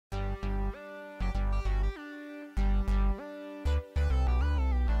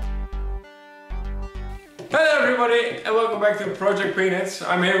Hello everybody and welcome back to Project Peanuts.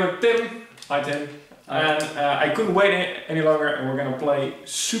 I'm here with Tim. Hi Tim. And I couldn't wait any longer and we're gonna play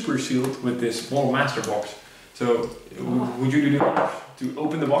Super Sealed with this small master box. So would you do to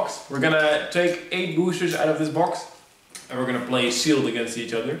open the box? We're gonna take 8 boosters out of this box and we're gonna play sealed against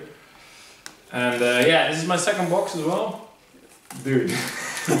each other. And yeah, this is my second box as well. Dude.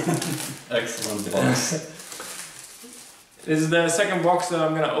 Excellent box. This is the second box that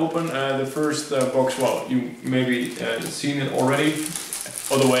I'm gonna open. The first box, well, you maybe seen it already.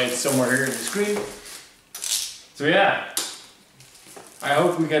 Otherwise, it's somewhere here in the screen. So yeah, I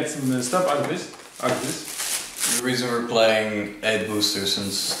hope we get some stuff out of this. The reason we're playing 8 boosters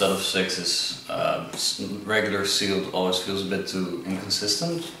instead of 6 is regular sealed always feels a bit too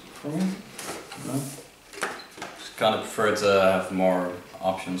inconsistent for me. You know? Just kind of prefer to have more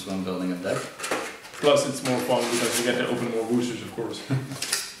options when building a deck. Plus it's more fun because you get to open more boosters, of course.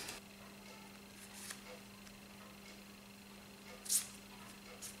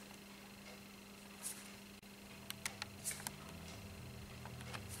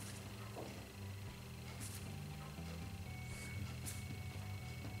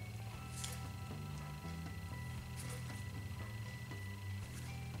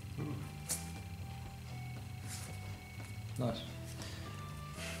 Nice.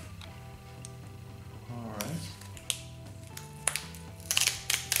 Alright.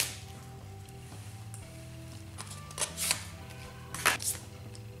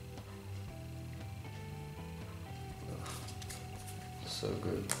 So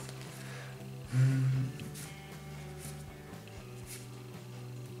good.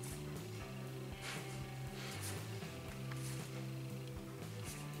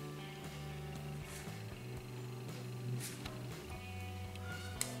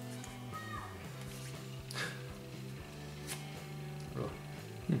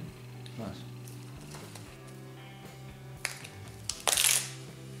 Nice.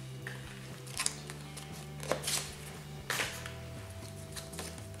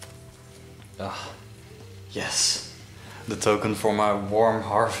 Ah, yes. The token for my Warm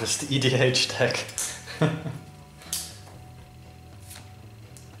Harvest EDH deck.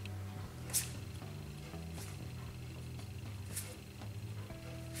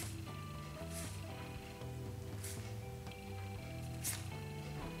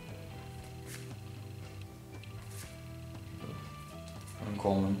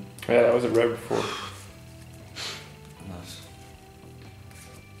 Uncommon. Yeah, that was a rare before. Nice.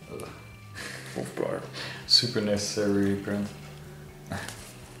 Wolfbriar. Super necessary reprint.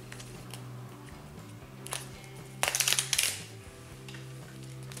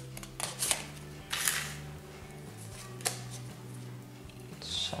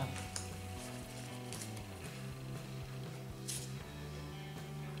 Sap.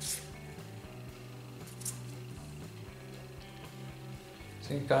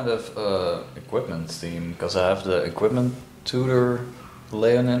 Kind of equipment theme, because I have the equipment tutor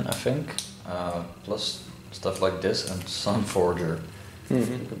Leonin, I think, plus stuff like this and Sun Forger.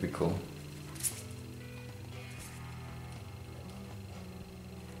 It could be cool.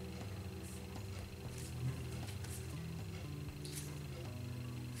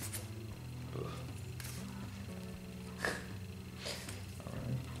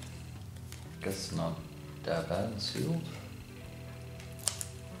 Alright. Guess not that bad and sealed.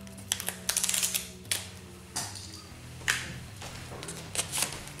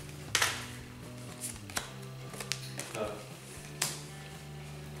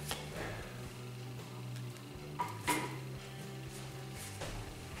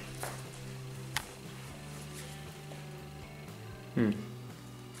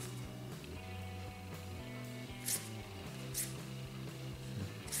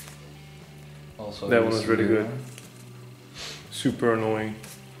 Also That one was really good. Super annoying.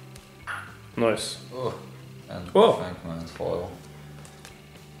 Nice. Oh, and Whoa. Frankman foil.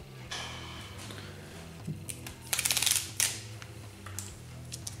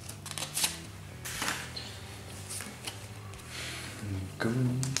 Good.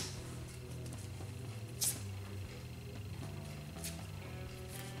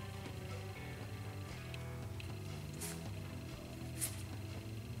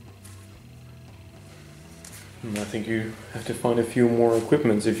 I think you have to find a few more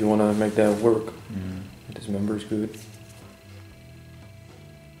equipments if you want to make that work. Dismember is good.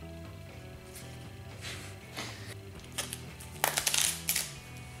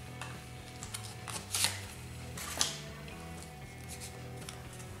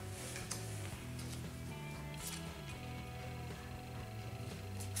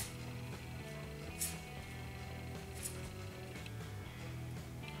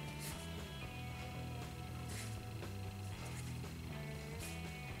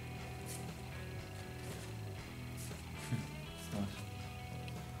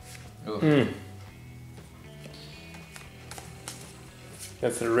 Oh.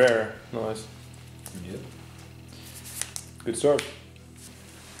 That's a rare. Nice. Yep. Good start.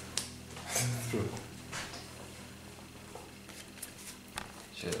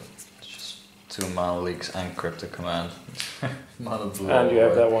 Shit. It's just 2 mana leaks and cryptic command. Mana blue. And you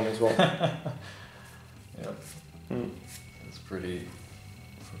have that one as well. Yep. Mm. That's pretty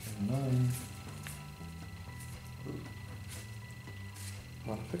fucking annoying.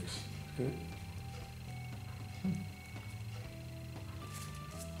 Mana fix. Good.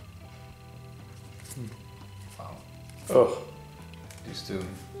 Wow. Oh, These two.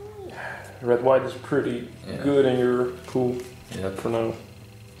 red white is pretty good and you're cool Yep. for now.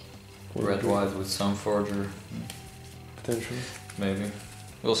 Red white with some forger. Potentially. Maybe.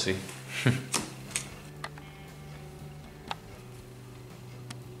 We'll see.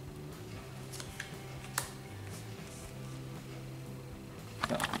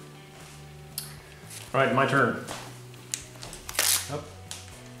 Right, my turn. Yep.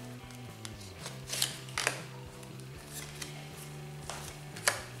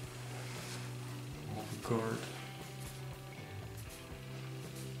 Card.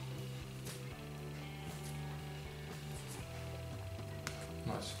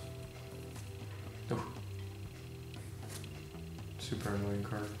 Nice. Oh. Super annoying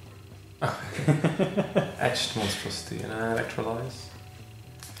card. Etched monstrosity and electrolyze.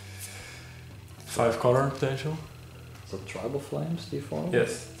 5 color potential. Is that tribal flames default?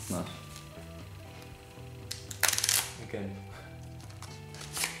 Yes. Nice. Again.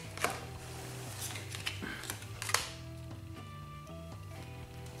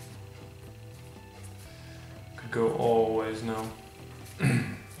 Could go always now.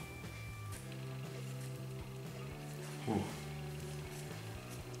 Ooh.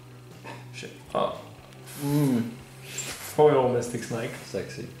 Shit. Oh. Foil Mystic Snake.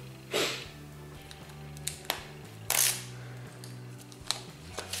 Sexy.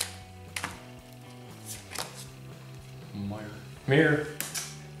 Mirror.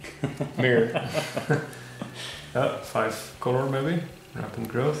 Mirror. 5 color maybe. Rapid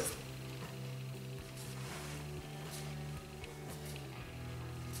growth.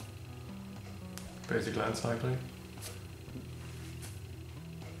 Basic land cycling.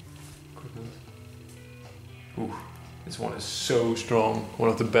 Equipment. Ooh, this one is so strong. One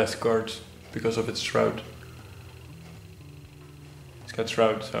of the best cards because of its shroud. It's got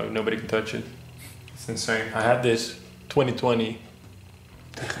shroud, so nobody can touch it. It's insane. I had this 2020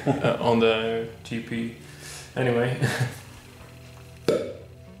 on the GP. Anyway.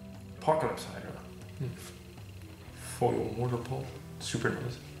 Apocalypse Hydra. Foil mortar pole. Super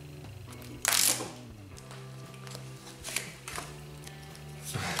nice.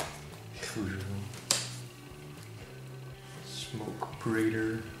 Smoke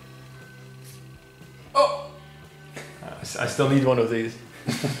breeder. Oh! I still need one of these.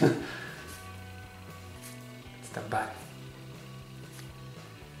 Step back.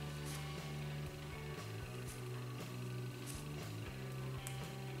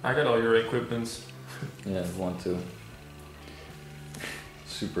 I got all your equipments. Yeah, 1, 2.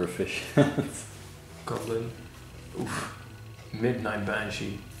 Super efficient. Goblin. Oof. Midnight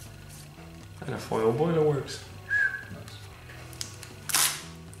Banshee. And a foil boiler works. Nice.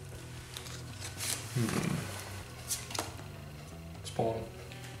 Spawn.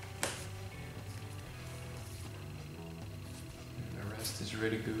 The rest is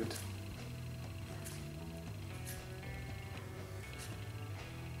really good.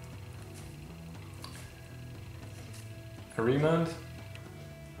 A remand.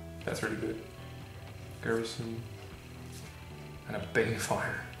 That's really good. Garrison. And a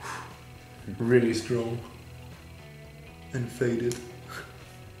Banefire. Really strong. And faded.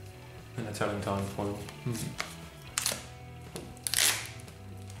 And a Telling Time foil.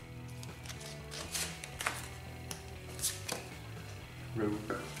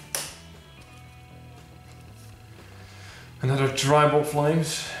 Rogue. Another Tribal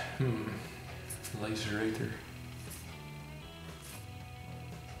Flames. Lacerator.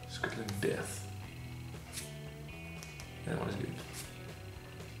 Scuttling Death. That one is good.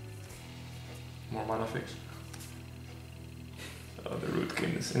 More mana fix. Oh, the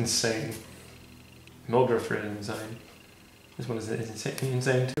Rootkin is insane. Mulgrafter is insane. This one is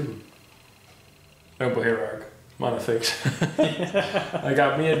insane too. Noble Hierarch. Mana fix. I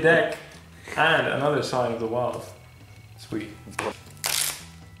got me a deck and another Sign of the Wild. Sweet.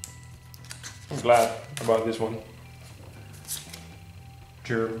 I'm glad about this one.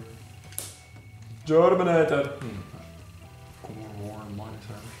 German. Germinator. War minus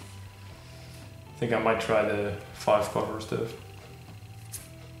armor. I think I might try the 5 cover stuff.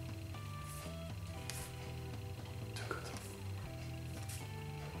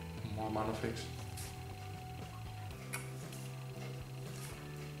 mana fix.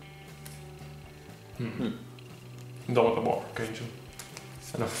 Done with the water angel.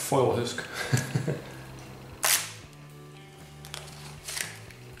 And a foil husk.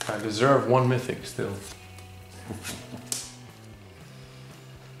 I deserve one mythic still.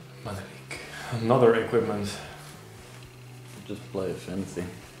 Manalik. Another equipment. Just play Affinity.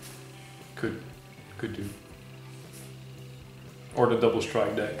 Could do. Or the double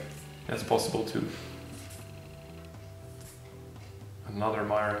strike deck. That's possible too. Another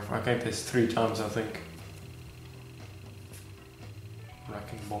Myra. I can't this 3 times I think.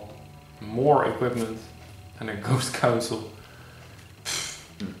 Wrecking Ball. More equipment and a Ghost Council.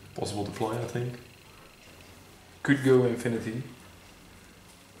 Possible to play I think. Could go Infinity.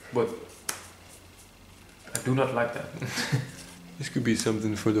 But I do not like that. This could be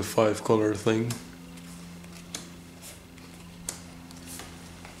something for the 5-color thing.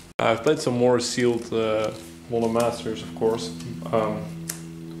 I've played some more sealed Mono Masters, of course.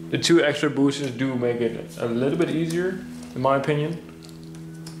 The 2 extra boosters do make it a little bit easier, in my opinion.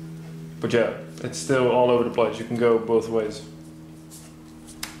 But yeah, it's still all over the place. You can go both ways.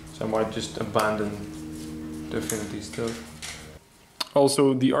 So I might just abandon the Affinity stuff.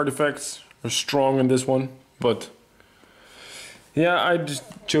 Also, the artifacts are strong in this one, but yeah, I just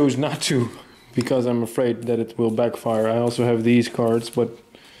chose not to because I'm afraid that it will backfire. I also have these cards, but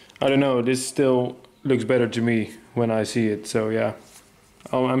I don't know, this still looks better to me when I see it, so yeah.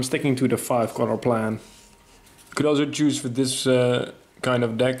 I'm sticking to the 5-color plan. Could also choose for this kind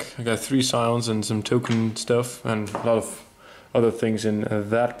of deck. I got 3 Scions and some token stuff and a lot of other things in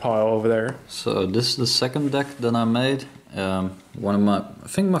that pile over there. So this is the second deck that I made. I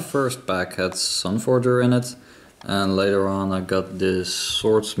think my first pack had Sunforger in it, and later on I got this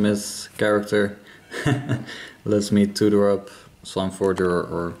Swordsmith character. Lets me tutor up Sunforger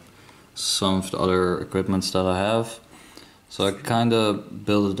or some of the other equipments that I have. So I kind of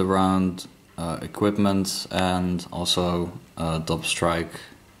built it around equipment and also double strike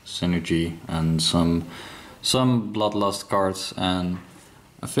synergy and some bloodlust cards, and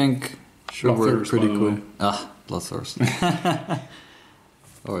I think should work pretty cool. Bloodthirst.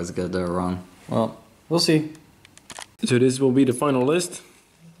 Always get that wrong. Well, we'll see. So this will be the final list.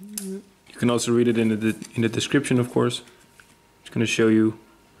 You can also read it in the description, of course. It's going to show you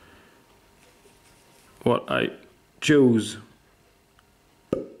what I chose